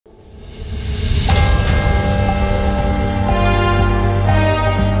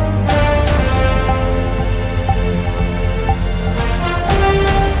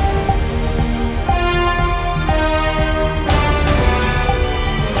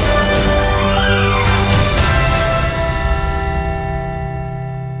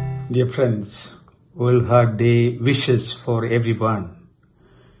Dear friends, World Heart Day wishes for everyone.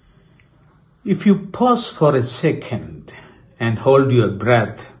 If you pause for a second and hold your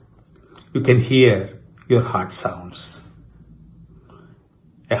breath, you can hear your heart sounds.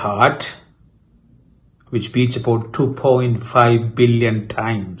 A heart which beats about 2.5 billion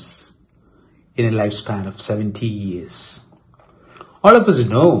times in a lifespan of 70 years. All of us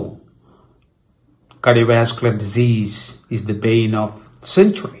know cardiovascular disease is the bane of the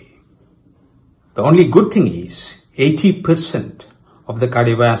century. The only good thing is 80% of the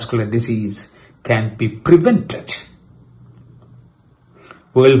cardiovascular disease can be prevented.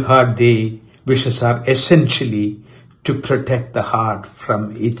 World Heart Day wishes are essentially to protect the heart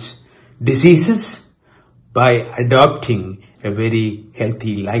from its diseases by adopting a very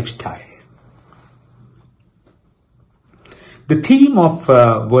healthy lifestyle. The theme of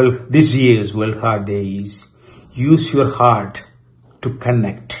this year's World Heart Day is use your heart to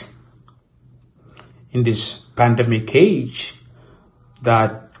connect. In this pandemic age,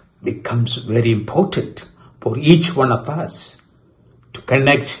 that becomes very important for each one of us to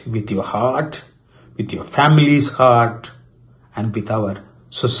connect with your heart, with your family's heart, and with our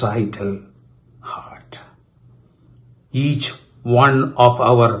societal heart. Each one of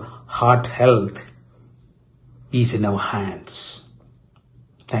our heart health is in our hands.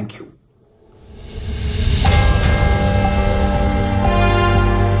 Thank you.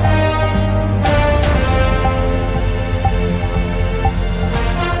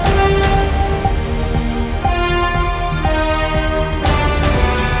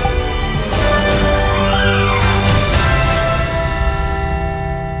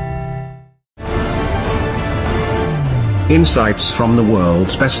 Insights from the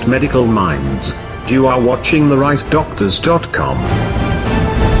world's best medical minds. You are watching TheRightDoctors.com.